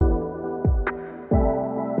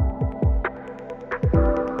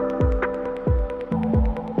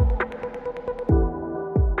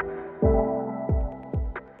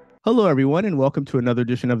Hello, everyone, and welcome to another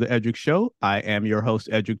edition of the Edric Show. I am your host,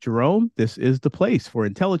 Edric Jerome. This is the place for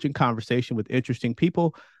intelligent conversation with interesting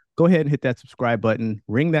people. Go ahead and hit that subscribe button,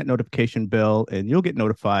 ring that notification bell, and you'll get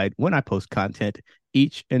notified when I post content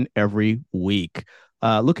each and every week.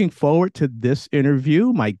 Looking forward to this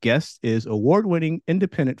interview. My guest is award-winning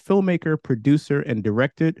independent filmmaker, producer, and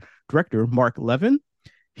director Marc Levin.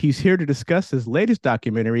 He's here to discuss his latest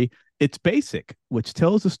documentary, It's Basic, which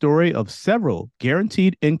tells the story of several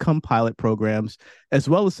guaranteed income pilot programs, as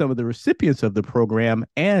well as some of the recipients of the program,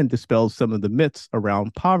 and dispels some of the myths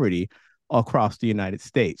around poverty across the United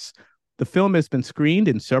States. The film has been screened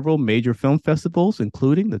in several major film festivals,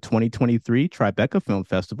 including the 2023 Tribeca Film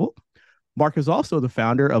Festival. Marc is also the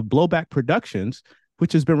founder of Blowback Productions,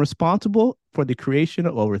 which has been responsible for the creation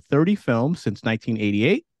of over 30 films since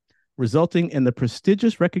 1988, resulting in the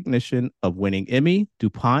prestigious recognition of winning Emmy,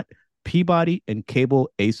 DuPont, Peabody, and Cable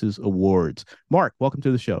Aces Awards. Marc, welcome to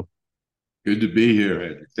the show. Good to be here,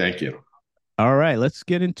 Ed. Thank you. All right, let's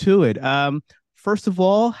get into it. First of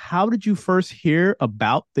all, how did you first hear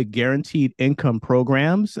about the guaranteed income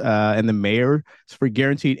programs and the mayors for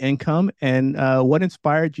guaranteed income? And what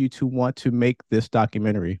inspired you to want to make this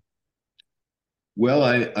documentary? Well,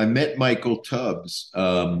 I met Michael Tubbs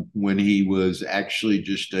when he was actually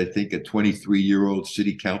just, I think, a 23-year-old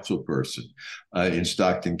city council person in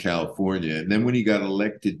Stockton, California. And then when he got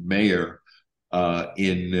elected mayor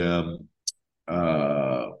in,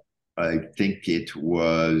 I think it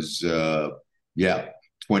was,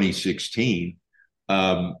 2016,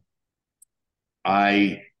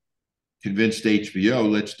 I convinced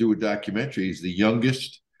HBO, let's do a documentary. He's the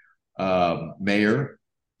youngest mayor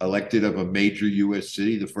elected of a major U.S.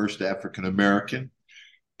 city, the first African American,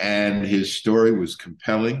 and his story was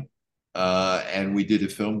compelling. And we did a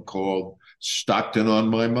film called Stockton on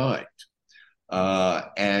My Mind.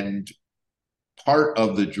 And part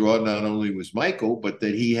of the draw not only was Michael, but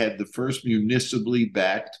that he had the first municipally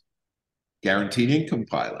backed guaranteed income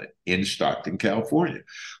pilot in Stockton, California.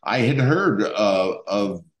 I had heard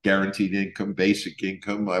of guaranteed income, basic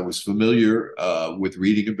income. I was familiar with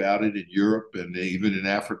reading about it in Europe and even in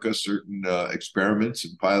Africa, certain experiments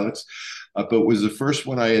and pilots, but it was the first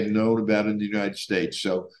one I had known about in the United States.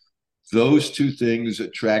 So those two things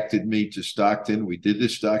attracted me to Stockton. We did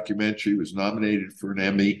this documentary, was nominated for an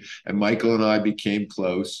Emmy, and Michael and I became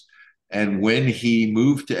close. And when he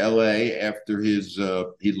moved to LA after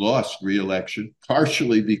he lost re-election,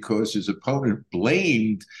 partially because his opponent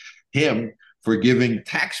blamed him for giving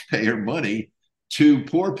taxpayer money to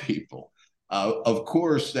poor people. Of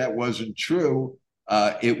course, that wasn't true.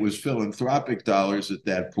 It was philanthropic dollars at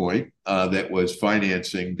that point that was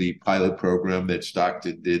financing the pilot program that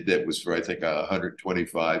Stockton did that was for, I think,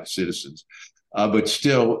 125 citizens. But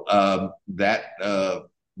still, that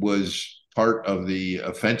was part of the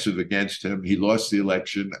offensive against him. He lost the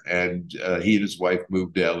election, and he and his wife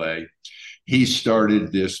moved to LA. He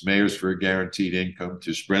started this Mayors for a Guaranteed Income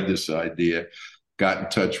to spread this idea, got in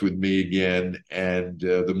touch with me again. And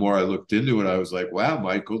the more I looked into it, I was like, wow,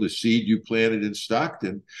 Michael, the seed you planted in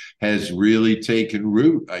Stockton has really taken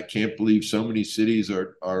root. I can't believe so many cities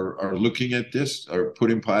are looking at this, are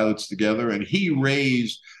putting pilots together. And he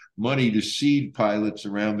raised money to seed pilots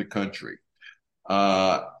around the country.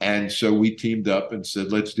 And so we teamed up and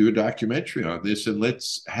said, let's do a documentary on this and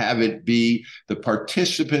let's have it be the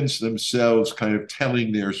participants themselves kind of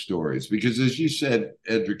telling their stories. Because as you said,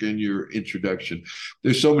 Edric, in your introduction,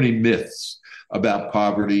 there's so many myths about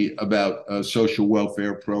poverty, about social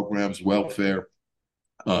welfare programs, welfare,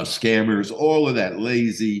 scammers, all of that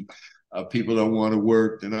lazy. People don't want to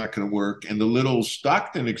work. They're not going to work. And the little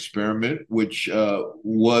Stockton experiment, which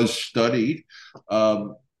was studied,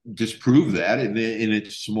 disprove that in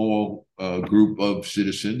its small group of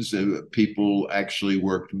citizens. People actually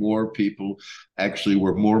worked more. People actually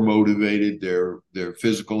were more motivated. Their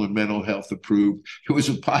physical and mental health improved. It was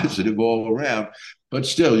a positive all around. But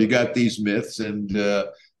still, you got these myths. And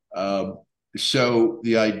so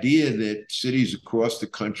the idea that cities across the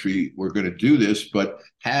country were going to do this, but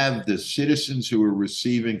have the citizens who are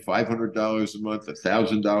receiving $500 a month,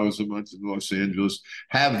 $1,000 a month in Los Angeles,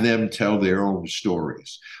 have them tell their own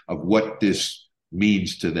stories of what this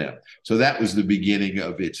means to them. So that was the beginning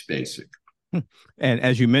of It's Basic. And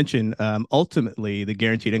as you mentioned, ultimately, the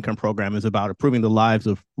Guaranteed Income Program is about improving the lives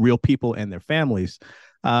of real people and their families.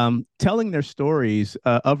 Telling their stories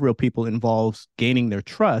of real people involves gaining their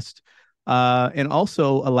trust and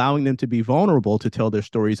also allowing them to be vulnerable to tell their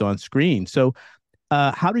stories on screen. So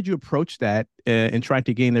how did you approach that in trying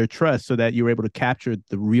to gain their trust so that you were able to capture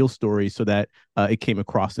the real story so that it came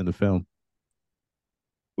across in the film?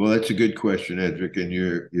 Well, that's a good question, Edric, and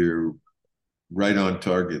you're right on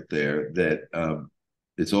target there. That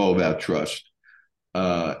it's all about trust,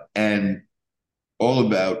 and all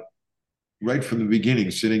about right from the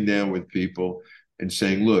beginning sitting down with people and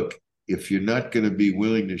saying, look, if you're not going to be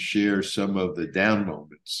willing to share some of the down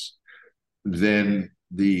moments, then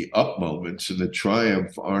the up moments and the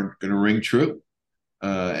triumph aren't going to ring true.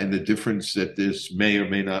 And the difference that this may or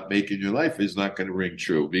may not make in your life is not going to ring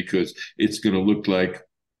true, because it's going to look like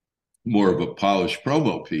more of a polished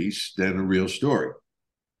promo piece than a real story.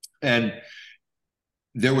 And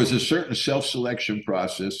there was a certain self-selection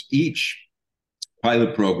process. Each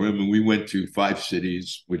pilot program, and we went to 5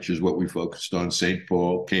 cities, which is what we focused on: St.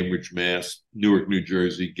 Paul, Cambridge, Mass, Newark, New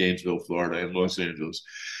Jersey, Gainesville, Florida, and Los Angeles.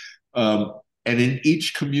 And in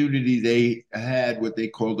each community, they had what they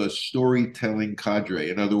called a storytelling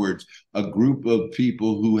cadre. In other words, a group of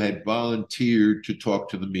people who had volunteered to talk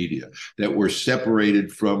to the media, that were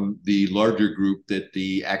separated from the larger group that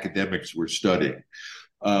the academics were studying.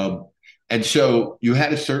 And so you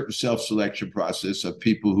had a certain self-selection process of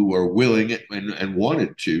people who are willing and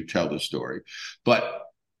wanted to tell the story. But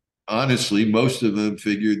honestly, most of them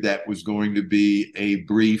figured that was going to be a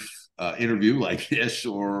brief interview like this,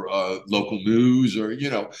 or local news, or,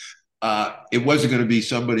 it wasn't going to be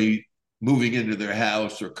somebody moving into their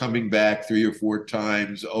house or coming back 3 or 4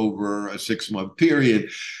 times over a 6-month period.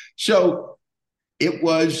 So it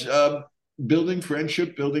was building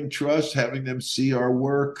friendship, building trust, having them see our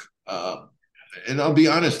work. And I'll be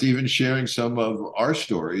honest, even sharing some of our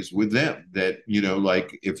stories with them, that,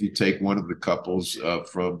 like if you take one of the couples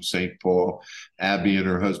from St. Paul, Abby and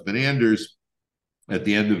her husband Anders, at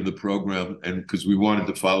the end of the program, and because we wanted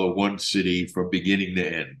to follow one city from beginning to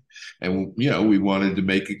end. And, we wanted to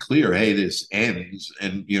make it clear, hey, this ends,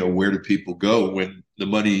 and, where do people go when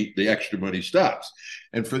the extra money stops?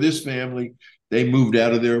 And for this family, they moved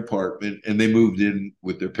out of their apartment and they moved in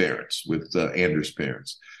with their parents, with Anders'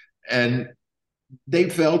 parents. And they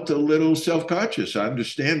felt a little self-conscious,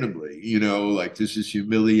 understandably, like, this is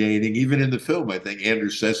humiliating. Even in the film, I think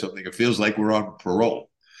Anders says something, it feels like we're on parole,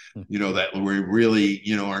 that we really,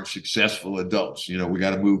 aren't successful adults. We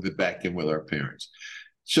got to move it back in with our parents.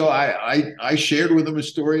 So I shared with them a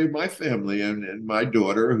story of my family, and my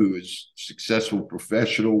daughter, who is a successful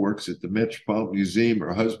professional, works at the Metropolitan Museum.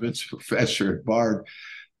 Her husband's a professor at Bard.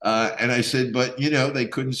 And I said, but they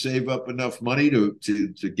couldn't save up enough money to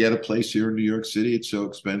get a place here in New York City. It's so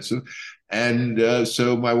expensive. And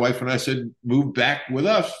so my wife and I said, move back with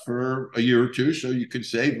us for a year or two so you can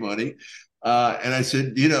save money. And I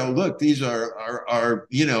said, look, these are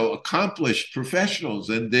accomplished professionals,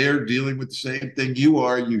 and they're dealing with the same thing you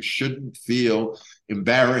are. You shouldn't feel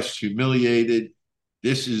embarrassed, humiliated.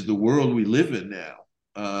 This is the world we live in now.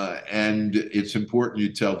 And it's important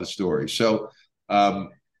you tell the story. So,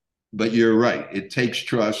 but you're right. It takes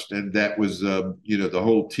trust, and that was, the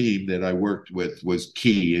whole team that I worked with was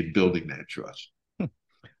key in building that trust.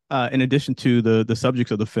 In addition to the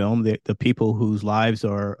subjects of the film, the people whose lives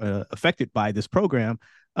are affected by this program,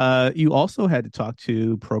 you also had to talk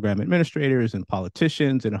to program administrators and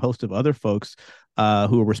politicians and a host of other folks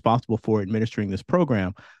who are responsible for administering this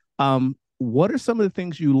program. What are some of the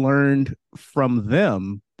things you learned from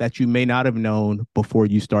them that you may not have known before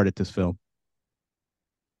you started this film?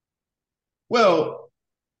 Well,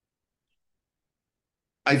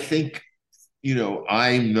 I think,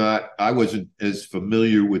 I wasn't as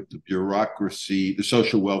familiar with the bureaucracy, the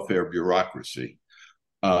social welfare bureaucracy.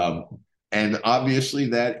 And obviously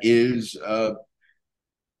that is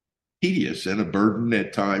tedious and a burden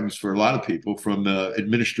at times for a lot of people, from the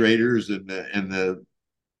administrators and the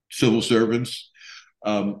civil servants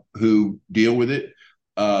who deal with it,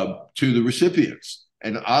 to the recipients.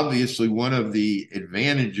 And obviously, one of the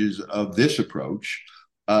advantages of this approach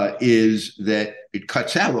is that it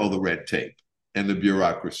cuts out all the red tape and the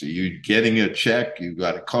bureaucracy. You're getting a check, you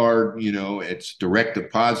got a card, it's direct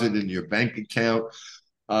deposit in your bank account.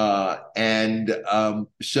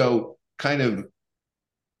 So kind of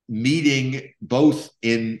meeting both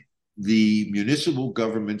in the municipal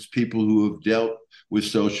governments, people who have dealt with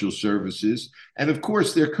social services, and of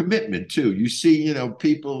course their commitment too. You see,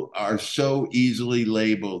 people are so easily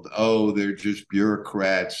labeled, oh, they're just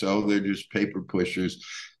bureaucrats, oh, they're just paper pushers.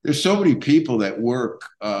 There's so many people that work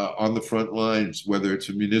on the front lines, whether it's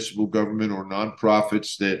a municipal government or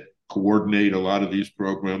nonprofits that coordinate a lot of these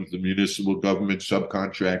programs. The municipal government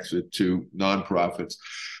subcontracts it to nonprofits.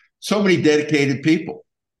 So many dedicated people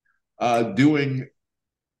doing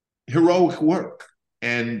heroic work,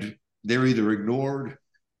 and they're either ignored,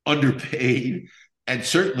 underpaid, and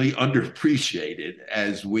certainly underappreciated,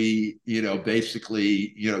 as we,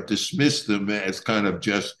 basically, dismiss them as kind of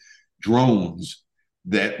just drones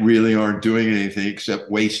that really aren't doing anything except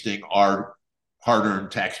wasting our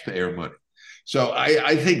hard-earned taxpayer money. So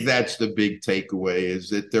I think that's the big takeaway, is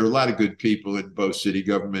that there are a lot of good people in both city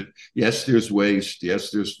government. Yes, there's waste. Yes,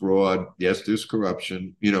 there's fraud. Yes, there's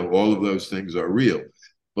corruption. All of those things are real.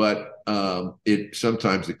 But it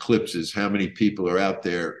sometimes eclipses how many people are out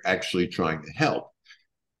there actually trying to help.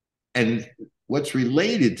 And what's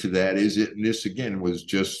related to that is and this again was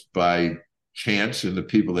just by chance and the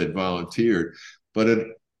people that volunteered, but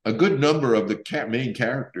a good number of the main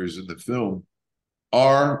characters in the film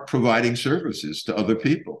are providing services to other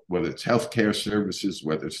people, whether it's healthcare services,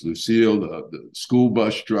 whether it's Lucille, the school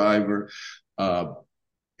bus driver, uh,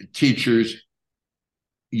 teachers.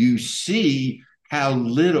 You see how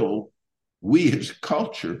little we as a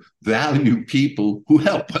culture value people who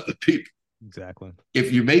help other people. Exactly.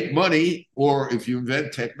 If you make money or if you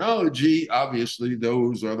invent technology, obviously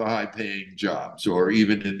those are the high paying jobs, or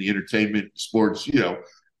even in the entertainment, sports.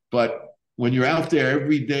 But when you're out there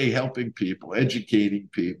every day helping people, educating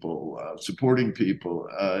people, supporting people,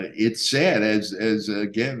 it's sad. As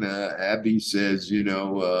again, Abby says,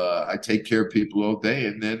 I take care of people all day,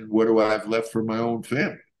 and then what do I have left for my own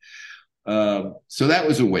family? So that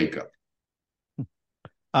was a wake up.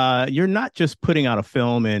 You're not just putting out a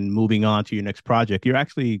film and moving on to your next project. You're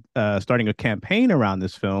actually starting a campaign around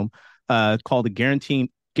this film called the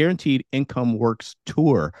Guaranteed Income Works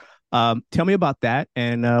Tour. Tell me about that,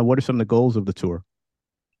 and what are some of the goals of the tour?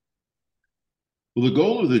 Well, the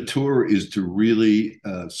goal of the tour is to really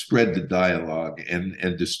spread the dialogue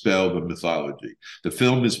and dispel the mythology. The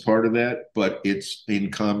film is part of that, but it's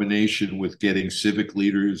in combination with getting civic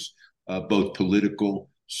leaders, both political,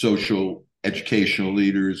 social, educational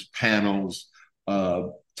leaders, panels,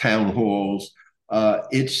 town halls.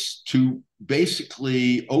 It's to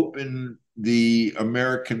basically open the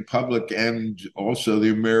American public and also the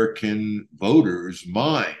American voters'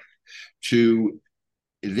 mind to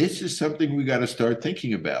this is something we got to start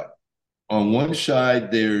thinking about. On one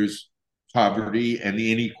side, there's poverty and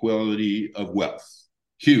the inequality of wealth,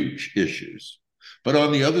 huge issues. But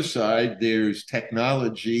on the other side, there's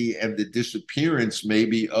technology and the disappearance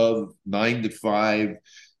maybe of 9 to 5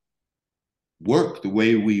 work the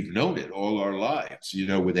way we've known it all our lives,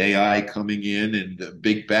 with AI coming in and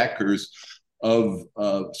big backers of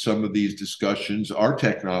some of these discussions are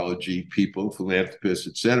technology people, philanthropists,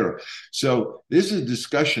 et cetera. So this is a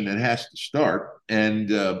discussion that has to start.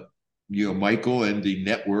 And, Michael and the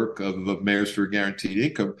network of Mayors for Guaranteed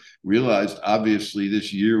Income realized, obviously,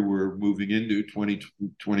 this year we're moving into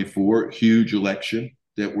 2024, huge election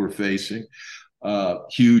that we're facing.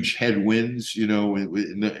 Huge headwinds, in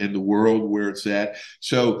the world where it's at.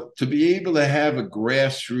 So to be able to have a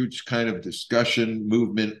grassroots kind of discussion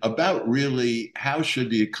movement about really how should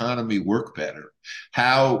the economy work better?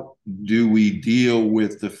 How do we deal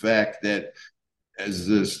with the fact that, as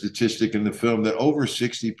the statistic in the film, that over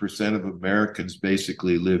 60% of Americans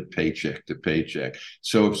basically live paycheck to paycheck.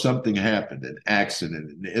 So if something happened, an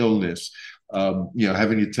accident, an illness,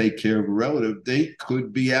 having to take care of a relative, they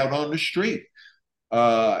could be out on the street.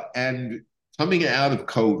 And coming out of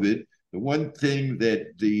COVID, the one thing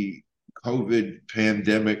that the COVID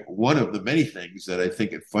pandemic, one of the many things that I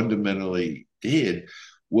think it fundamentally did,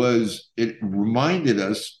 was it reminded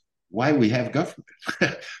us why we have government,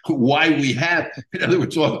 why we have, in other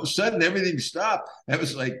words, all of a sudden everything stopped. That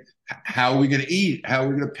was like, how are we going to eat? How are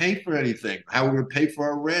we going to pay for anything? How are we going to pay for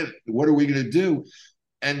our rent? What are we going to do?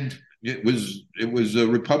 And it was a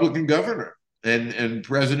Republican governor and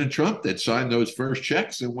President Trump that signed those first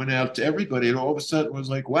checks and went out to everybody. And all of a sudden was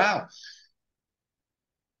like, wow,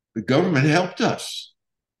 the government helped us.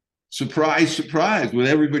 Surprise, surprise, with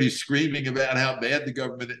everybody screaming about how bad the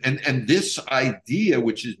government and this idea,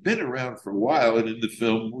 which has been around for a while, and in the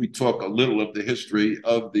film we talk a little of the history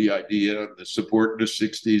of the idea, the support in the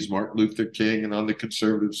 60s, Martin Luther King, and on the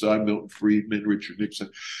conservative side, Milton Friedman, Richard Nixon.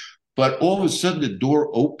 But all of a sudden the door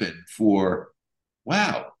opened for,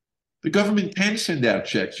 wow, the government can send out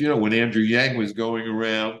checks. When Andrew Yang was going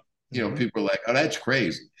around, people were like, oh, that's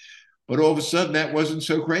crazy. But all of a sudden that wasn't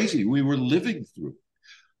so crazy. We were living through.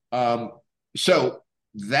 So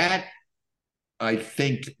that, I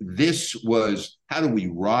think this was, how do we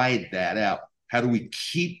ride that out? How do we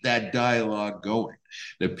keep that dialogue going?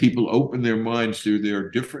 That people open their minds to there are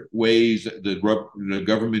different ways that the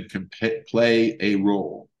government can play a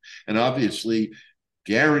role. And obviously,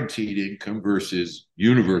 guaranteed income versus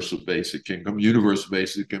universal basic income. Universal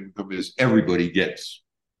basic income is everybody gets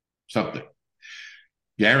something.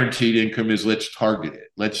 Guaranteed income is let's target it.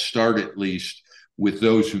 Let's start at least with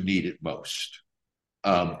those who need it most.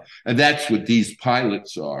 And that's what these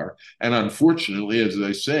pilots are. And unfortunately, as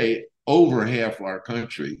I say, over half our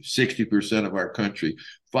country, 60% of our country,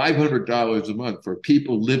 $500 a month for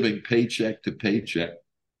people living paycheck to paycheck.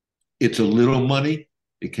 It's a little money.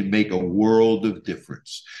 It can make a world of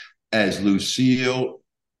difference. As Lucille,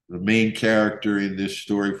 the main character in this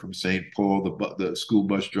story from St. Paul, the school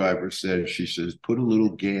bus driver says, she says, put a little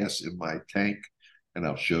gas in my tank and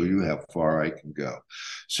I'll show you how far I can go.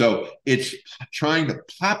 So it's trying to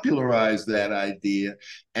popularize that idea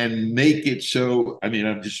and make it so. I mean,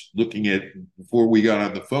 I'm just looking at, before we got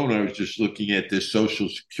on the phone, I was just looking at this Social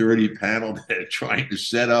Security panel that are trying to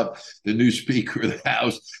set up the new Speaker of the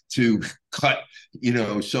House to cut,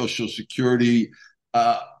 Social Security.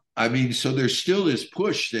 I mean, so there's still this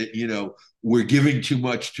push that, we're giving too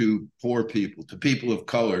much to poor people, to people of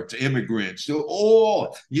color, to immigrants, to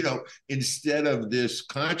all, instead of this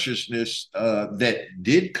consciousness that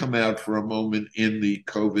did come out for a moment in the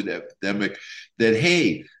COVID epidemic that,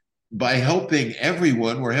 hey, by helping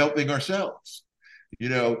everyone, we're helping ourselves.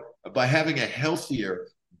 By having a healthier,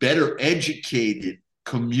 better educated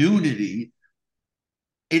community,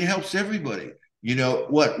 it helps everybody.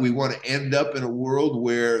 What we want to end up in a world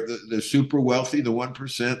where the super wealthy, the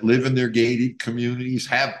 1%, live in their gated communities,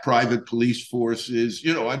 have private police forces,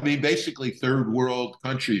 basically third world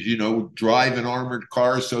countries, drive in armored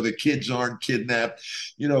cars so the kids aren't kidnapped,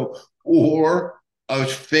 or a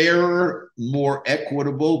fairer, more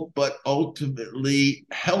equitable, but ultimately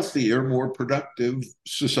healthier, more productive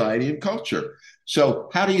society and culture. So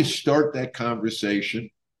how do you start that conversation?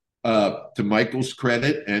 To Michael's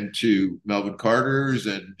credit and to Melvin Carter's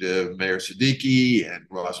and Mayor Siddiqui and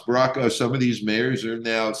Ross Baraka, some of these mayors are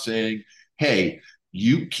now saying, hey,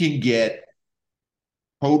 you can get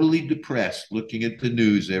totally depressed looking at the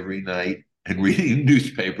news every night and reading the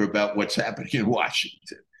newspaper about what's happening in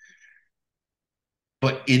Washington.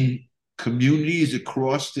 But in communities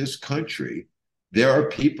across this country, there are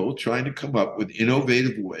people trying to come up with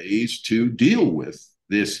innovative ways to deal with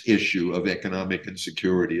this issue of economic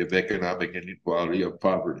insecurity, of economic inequality, of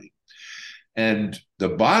poverty. And the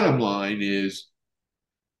bottom line is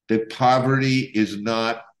that poverty is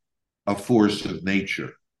not a force of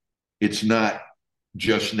nature. It's not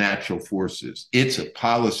just natural forces. It's a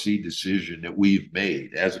policy decision that we've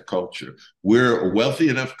made as a culture. We're a wealthy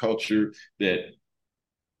enough culture that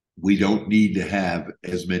we don't need to have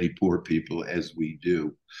as many poor people as we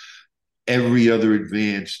do. Every other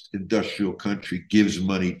advanced industrial country gives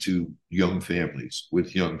money to young families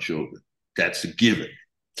with young children. That's a given.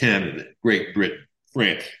 Canada, Great Britain,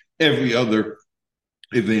 France, every other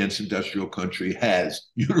advanced industrial country has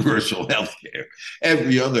universal health care.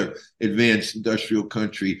 Every other advanced industrial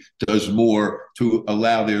country does more to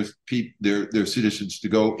allow their citizens to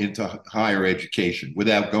go into higher education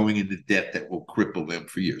without going into debt that will cripple them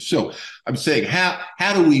for years. So I'm saying,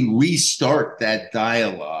 how do we restart that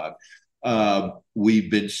dialogue?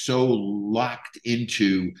 We've been so locked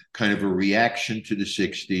into kind of a reaction to the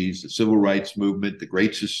 60s, the civil rights movement, the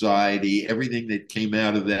Great Society, everything that came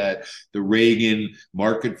out of that, the Reagan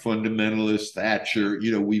market fundamentalists, Thatcher,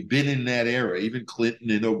 we've been in that era, even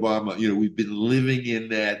Clinton and Obama, we've been living in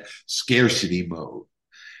that scarcity mode.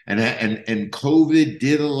 And COVID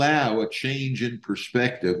did allow a change in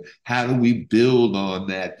perspective. How do we build on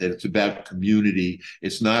that? That it's about community.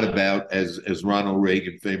 It's not about, as Ronald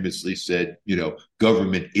Reagan famously said,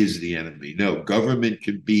 government is the enemy. No, government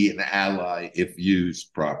can be an ally if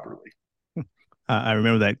used properly. I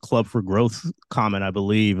remember that Club for Growth comment, I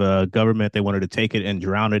believe. Government, they wanted to take it and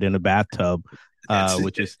drown it in a bathtub,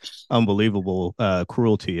 which is unbelievable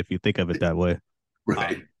cruelty if you think of it that way.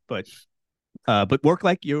 Right. But work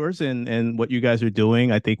like yours and what you guys are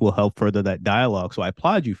doing, I think will help further that dialogue. So I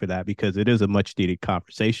applaud you for that because it is a much needed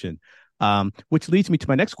conversation. Which leads me to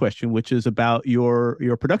my next question, which is about your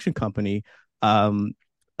production company. I'm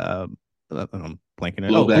blanking.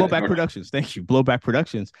 Blowback Productions. Thank you, Blowback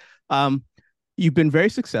Productions. You've been very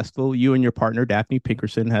successful. You and your partner Daphne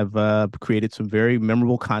Pinkerson have created some very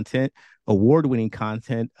memorable content, award-winning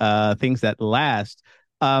content, things that last.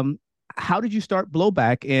 How did you start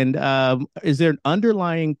Blowback? And is there an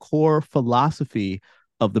underlying core philosophy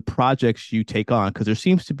of the projects you take on? Because there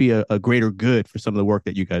seems to be a greater good for some of the work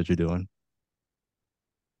that you guys are doing.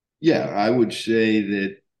 Yeah, I would say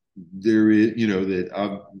that there is,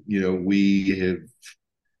 we have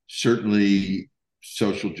certainly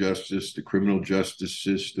social justice, the criminal justice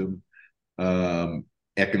system,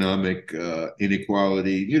 economic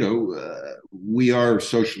inequality. We are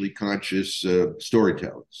socially conscious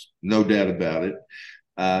storytellers, no doubt about it.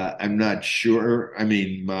 I'm not sure. I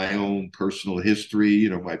mean, my own personal history,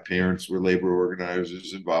 my parents were labor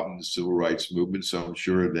organizers involved in the civil rights movement, so I'm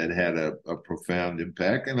sure that had a profound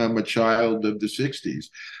impact. And I'm a child of the 60s.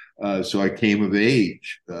 So I came of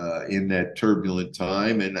age in that turbulent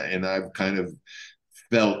time, and I've kind of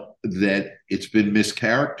felt that it's been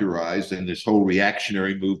mischaracterized, and this whole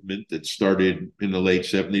reactionary movement that started in the late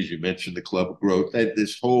 70s. You mentioned the Club of Growth. That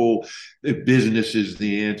this whole that business is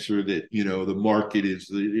the answer. That the market is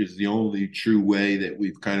the only true way that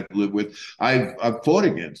we've kind of lived with. I've fought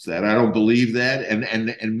against that. I don't believe that, and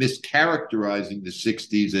mischaracterizing the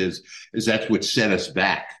 60s as that's what set us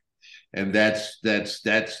back. And that's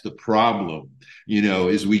the problem,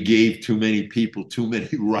 is we gave too many people too many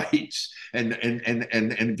rights,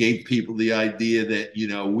 and gave people the idea that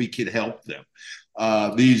we could help them.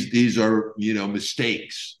 These are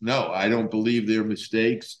mistakes. No, I don't believe they're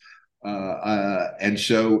mistakes, and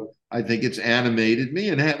so I think it's animated me.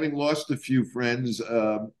 And having lost a few friends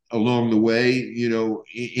along the way,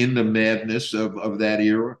 in the madness of that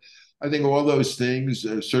era, I think all those things,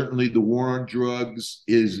 certainly the war on drugs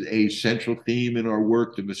is a central theme in our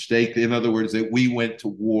work. The mistake, in other words, that we went to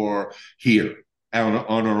war here on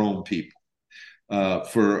our own people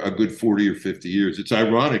for a good 40 or 50 years. It's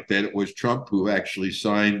ironic that it was Trump who actually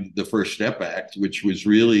signed the First Step Act, which was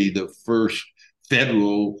really the first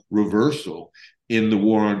federal reversal in the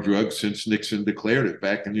war on drugs since Nixon declared it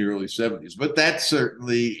back in the early 70s. But that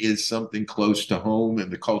certainly is something close to home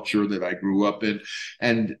and the culture that I grew up in,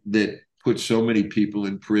 and that put so many people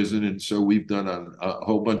in prison. And so we've done a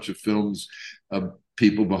whole bunch of films of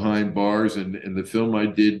people behind bars. And the film I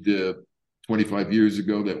did 25 years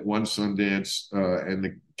ago that won Sundance and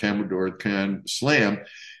the Camera d'Or at Cannes Slam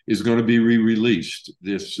is going to be re-released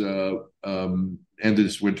this end of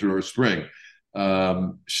this winter or spring.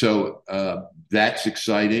 So that's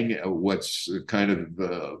exciting. What's kind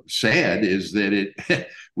of sad is that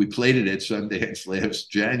we played it at Sundance last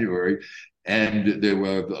January, and there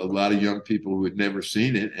were a lot of young people who had never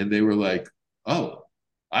seen it, and they were like, "Oh,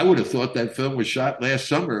 I would have thought that film was shot last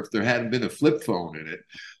summer if there hadn't been a flip phone in it."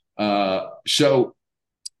 So,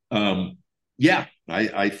 yeah,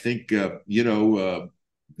 I think that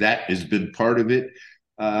has been part of it,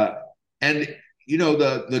 and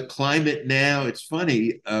the climate now. It's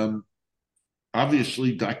funny.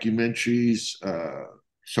 Obviously, documentaries,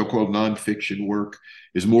 so-called nonfiction work,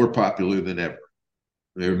 is more popular than ever.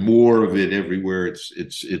 There's more of it everywhere.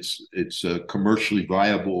 It's a commercially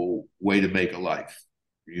viable way to make a life.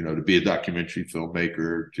 To be a documentary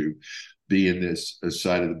filmmaker, to be in this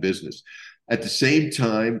side of the business. At the same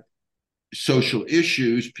time, social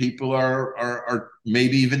issues people are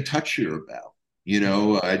maybe even touchier about.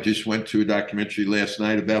 I just went to a documentary last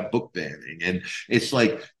night about book banning, and it's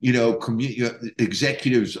like,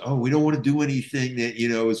 executives, oh, we don't want to do anything that,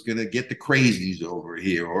 is going to get the crazies over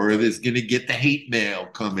here, or is going to get the hate mail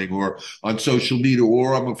coming, or on social media,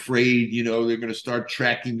 or I'm afraid, they're going to start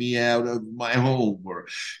tracking me out of my home, or,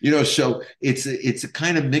 so it's a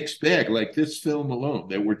kind of mixed bag. Like this film alone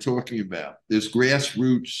that we're talking about, this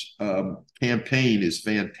grassroots campaign is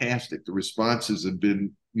fantastic. The responses have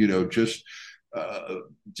been,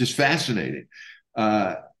 just fascinating.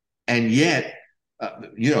 And yet,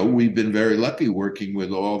 we've been very lucky working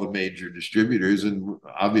with all the major distributors, and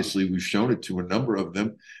obviously we've shown it to a number of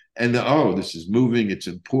them. And this is moving, it's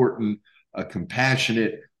important,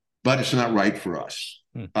 compassionate, but it's not right for us.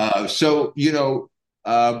 So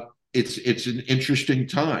it's an interesting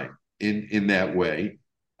time in that way.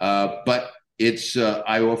 But it's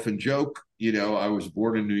I often joke, I was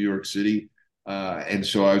born in New York City. And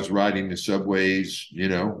so I was riding the subways,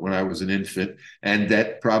 when I was an infant, and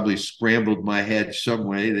that probably scrambled my head some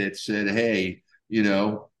way that said, hey,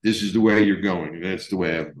 this is the way you're going. And that's the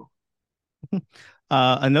way I'm going.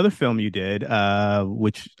 Another film you did,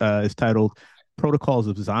 which is titled Protocols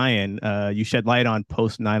of Zion, you shed light on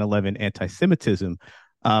post 9/11 anti-Semitism.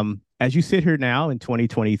 As you sit here now in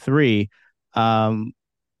 2023,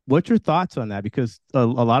 what's your thoughts on that? Because a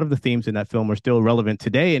lot of the themes in that film are still relevant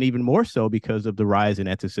today, and even more so because of the rise in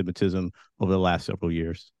anti-Semitism over the last several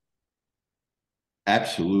years.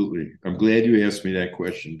 Absolutely. I'm glad you asked me that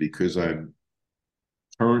question, because I'm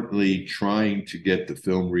currently trying to get the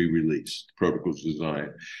film re-released, Protocols of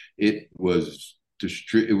Zion. It was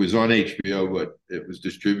on HBO, but it was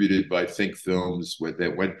distributed by Think Films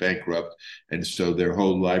that went bankrupt. And so their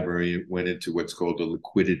whole library went into what's called a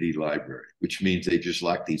liquidity library, which means they just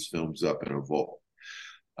lock these films up in a vault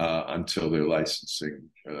until their licensing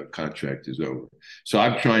contract is over. So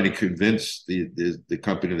I'm trying to convince the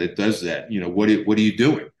company that does that, what are you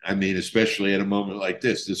doing? I mean, especially at a moment like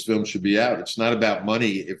this film should be out. It's not about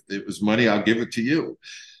money. If it was money, I'll give it to you.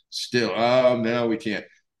 Still, no, we can't.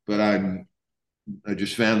 But I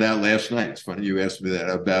just found out last night. It's funny you asked me that,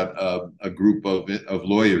 about a group of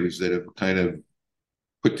lawyers that have kind of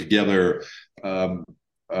put together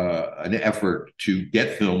an effort to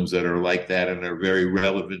get films that are like that and are very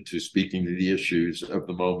relevant to speaking to the issues of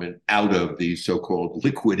the moment out of the so-called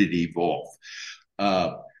liquidity vault.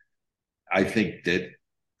 I think that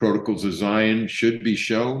Protocols of Zion should be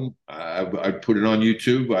shown. I put it on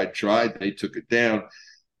YouTube. I tried. They took it down.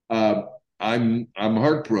 Uh, I'm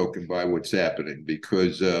heartbroken by what's happening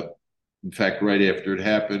because, in fact, right after it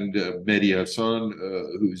happened, Mehdi Hassan,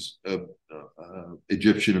 who's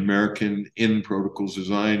Egyptian American in Protocols of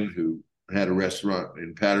Zion, who had a restaurant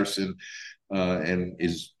in Patterson, and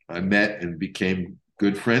I met and became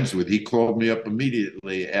good friends with. He called me up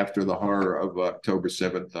immediately after the horror of October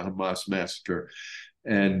 7th, the Hamas massacre,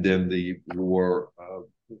 and then the war,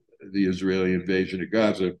 the Israeli invasion of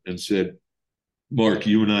Gaza, and said, Mark,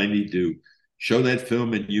 you and I need to show that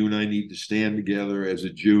film, and you and I need to stand together as a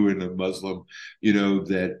Jew and a Muslim,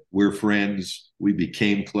 that we're friends. We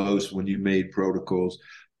became close when you made Protocols,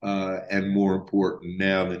 and more important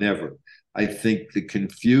now than ever. I think the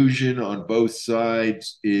confusion on both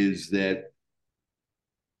sides is that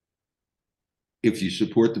if you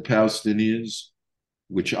support the Palestinians,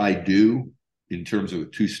 which I do, in terms of a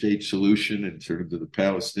two-state solution, in terms of the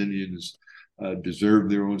Palestinians deserve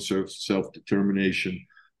their own self-determination.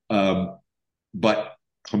 But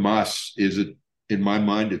Hamas is, in my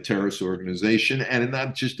mind, a terrorist organization, and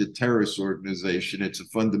not just a terrorist organization. It's a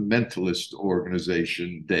fundamentalist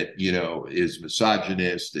organization that, is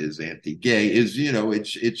misogynist, is anti-gay, is,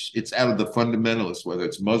 it's out of the fundamentalists, whether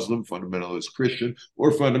it's Muslim, fundamentalist Christian,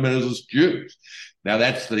 or fundamentalist Jews. Now,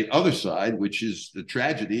 that's the other side, which is the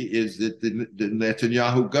tragedy, is that the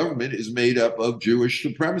Netanyahu government is made up of Jewish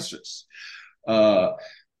supremacists.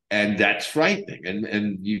 And that's frightening.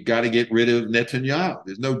 And you've got to get rid of Netanyahu.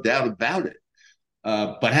 There's no doubt about it.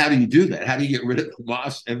 But how do you do that? How do you get rid of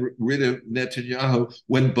Hamas and rid of Netanyahu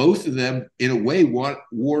when both of them, in a way, want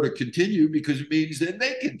war to continue because it means that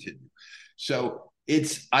they continue? So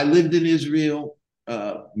I lived in Israel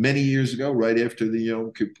many years ago, right after the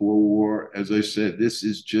Yom Kippur War. As I said,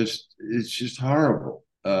 it's just horrible.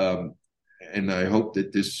 And I hope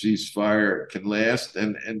that this ceasefire can last.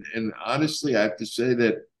 And honestly, I have to say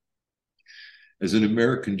that as an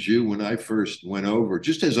American Jew, when I first went over,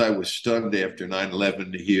 just as I was stunned after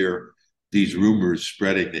 9/11 to hear these rumors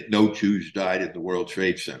spreading that no Jews died in the World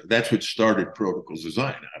Trade Center. That's what started Protocols of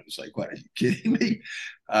Zion. I was like, what, are you kidding me?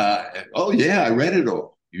 Oh, yeah, I read it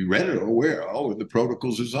all. You read it all? Where? Oh, the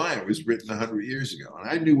Protocols of Zion. It was written 100 years ago. And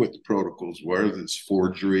I knew what the protocols were, this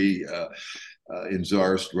forgery in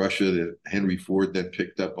Tsarist Russia that Henry Ford then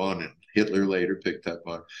picked up on and Hitler later picked up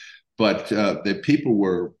on. But that people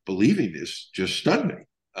were believing this just stunned me.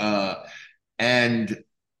 And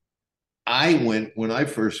when I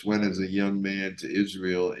first went as a young man to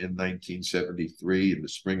Israel in 1973, in the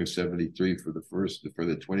spring of 73, for the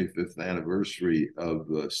 25th anniversary of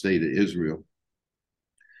the State of Israel,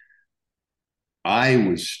 I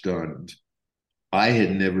was stunned. I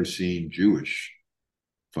had never seen Jewish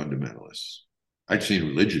fundamentalists. I'd seen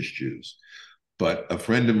religious Jews, but a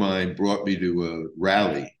friend of mine brought me to a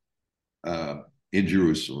rally in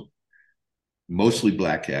Jerusalem, mostly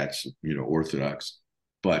black hats, Orthodox,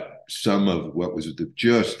 but some of what was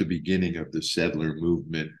just the beginning of the settler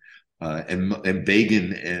movement. And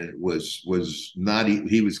Begin was not,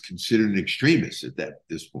 he was considered an extremist at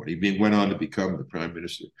this point. He went on to become the prime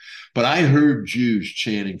minister. But I heard Jews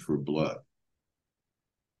chanting for blood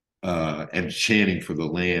and chanting for the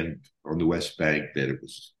land on the West Bank that it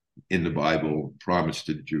was in the Bible, promised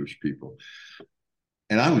to the Jewish people.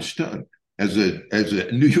 And I was stunned. As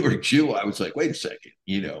a New York Jew, I was like, wait a second,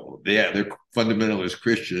 they're fundamentalist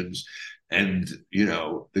Christians and,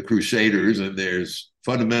 the Crusaders, and there's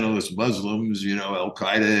fundamentalist Muslims, Al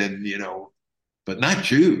Qaeda, and, but not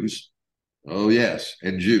Jews. Oh, yes,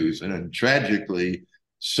 and Jews. And tragically,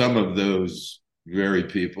 some of those very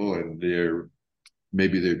people and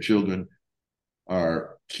maybe their children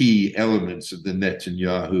are key elements of the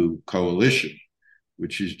Netanyahu coalition,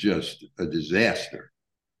 which is just a disaster.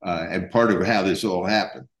 And part of how this all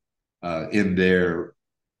happened in their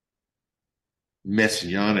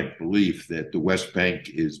messianic belief that the West Bank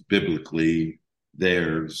is biblically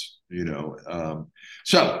theirs,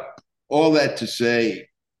 So all that to say,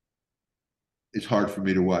 it's hard for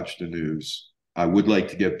me to watch the news. I would like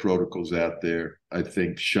to get protocols out there. I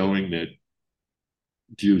think showing that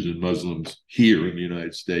Jews and Muslims here in the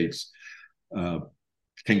United States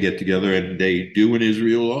can get together, and they do in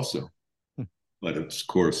Israel also. But of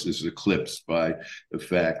course, this is eclipsed by the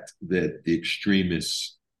fact that the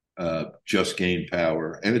extremists just gained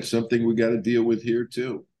power. And it's something we got to deal with here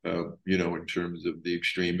too, in terms of the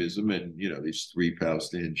extremism and, these 3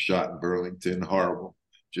 Palestinians shot in Burlington, horrible.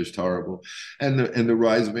 just horrible. And the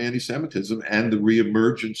rise of anti-Semitism and the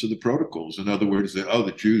reemergence of the protocols. In other words,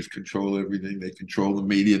 the Jews control everything. They control the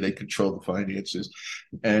media. They control the finances.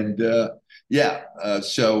 And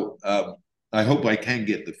I hope I can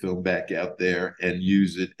get the film back out there and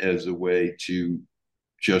use it as a way to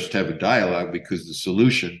just have a dialogue, because the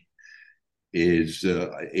solution is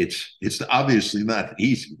it's obviously not an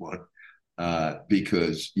easy one,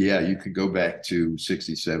 because you can go back to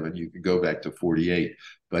 67, you can go back to 48,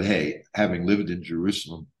 but hey, having lived in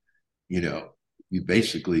Jerusalem, you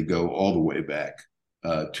basically go all the way back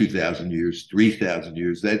 2,000 years, 3,000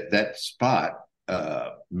 years. That spot,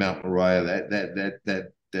 Mount Moriah,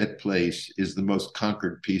 that place is the most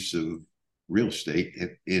conquered piece of real estate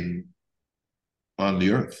in on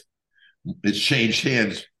the earth. It's changed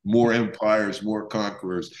hands, more empires, more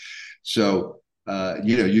conquerors. So,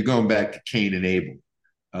 you're going back to Cain and Abel,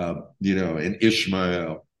 and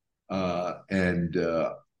Ishmael, and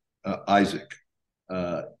Isaac.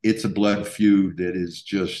 It's a blood feud that is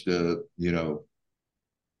just,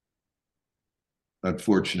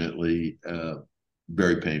 unfortunately,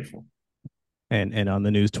 very painful. And on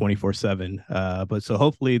the news 24/7. But so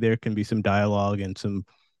hopefully there can be some dialogue and some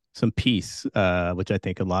peace, which I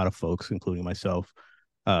think a lot of folks, including myself,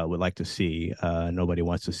 would like to see. Nobody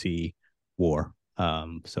wants to see war.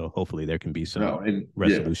 So hopefully there can be some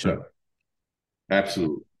resolution.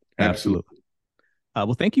 Absolutely. Absolutely.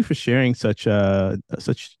 Well, thank you for sharing such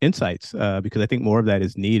insights, because I think more of that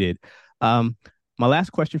is needed. My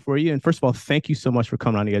last question for you, and first of all, thank you so much for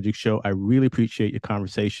coming on the Edu Show. I really appreciate your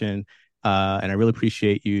conversation. And I really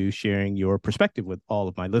appreciate you sharing your perspective with all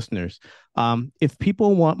of my listeners. If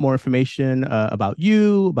people want more information about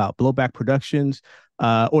you, about Blowback Productions,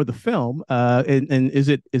 or the film, and is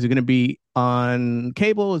it going to be on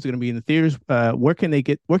cable? Is it going to be in the theaters? Where can they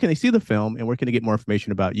see the film, and where can they get more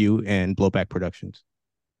information about you and Blowback Productions?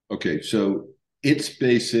 Okay, so It's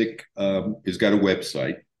Basic has got a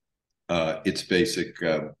website. It's Basic.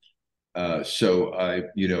 So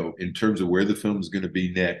in terms of where the film is going to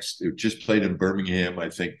be next, it just played in Birmingham, I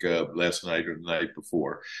think, last night or the night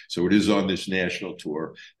before. So it is on this national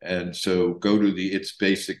tour. And so go to the It's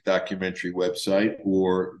Basic documentary website,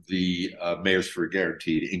 or the Mayors for a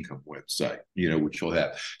Guaranteed Income website, which you'll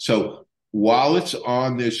have. So while it's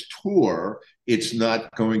on this tour, it's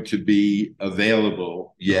not going to be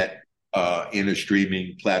available yet in a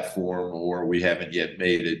streaming platform, or we haven't yet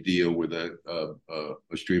made a deal with a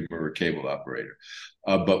streamer or a cable operator.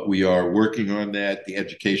 But we are working on that. The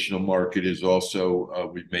educational market is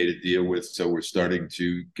also, we've made a deal with, so we're starting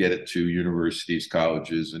to get it to universities,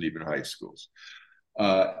 colleges, and even high schools.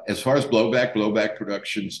 As far as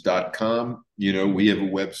blowbackproductions.com, we have a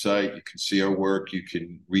website. You can see our work. You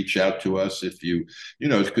can reach out to us if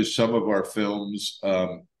because some of our films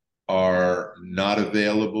are not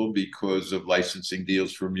available because of licensing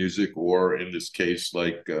deals for music, or in this case,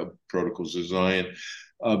 like Protocols of Zion.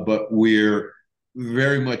 But we're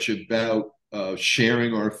very much about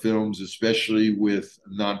sharing our films, especially with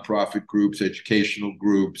nonprofit groups, educational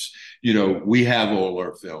groups. We have all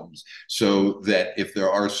our films, so that if there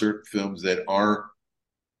are certain films that aren't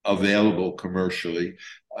available commercially,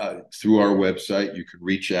 through our website, you can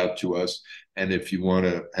reach out to us. And if you want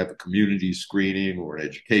to have a community screening or an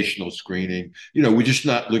educational screening, we're just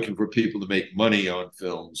not looking for people to make money on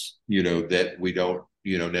films, that we don't,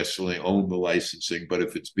 necessarily own the licensing. But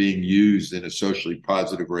if it's being used in a socially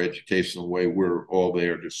positive or educational way, we're all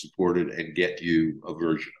there to support it and get you a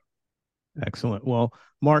version. Excellent. Well,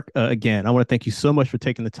 Marc, again, I want to thank you so much for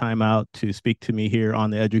taking the time out to speak to me here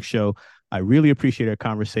on the Edric Show. I really appreciate our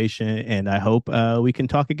conversation, and I hope we can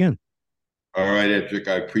talk again. All right, Edric,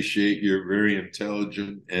 I appreciate your very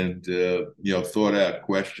intelligent and thought out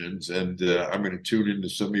questions, and I'm going to tune into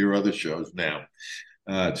some of your other shows now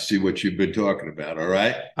to see what you've been talking about. All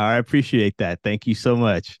right. I appreciate that. Thank you so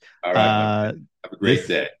much. All right. Have a great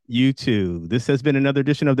day. You too. This has been another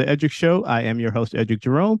edition of the Edric Show. I am your host, Edric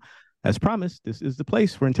Jerome. As promised, this is the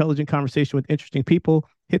place for intelligent conversation with interesting people.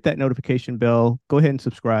 Hit that notification bell. Go ahead and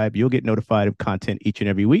subscribe. You'll get notified of content each and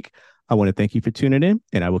every week. I want to thank you for tuning in,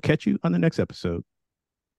 and I will catch you on the next episode.